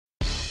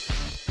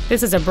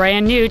This is a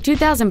brand new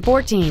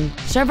 2014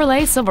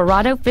 Chevrolet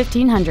Silverado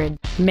 1500,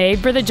 made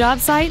for the job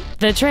site,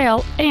 the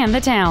trail, and the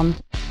town.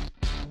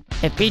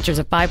 It features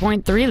a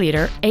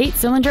 5.3-liter,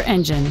 8-cylinder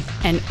engine,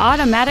 an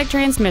automatic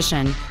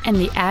transmission, and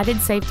the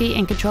added safety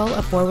and control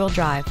of four-wheel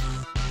drive.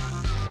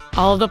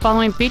 All of the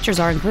following features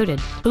are included: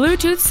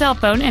 Bluetooth cell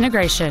phone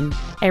integration,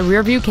 a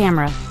rear-view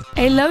camera,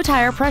 a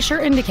low-tire pressure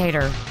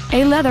indicator,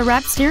 a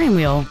leather-wrapped steering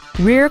wheel,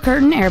 rear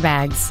curtain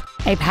airbags,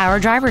 a power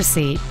driver's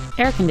seat,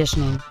 air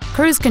conditioning,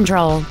 cruise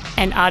control,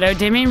 an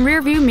auto-dimming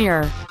rear-view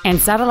mirror, and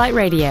satellite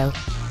radio.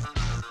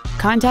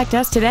 Contact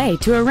us today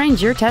to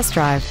arrange your test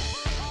drive.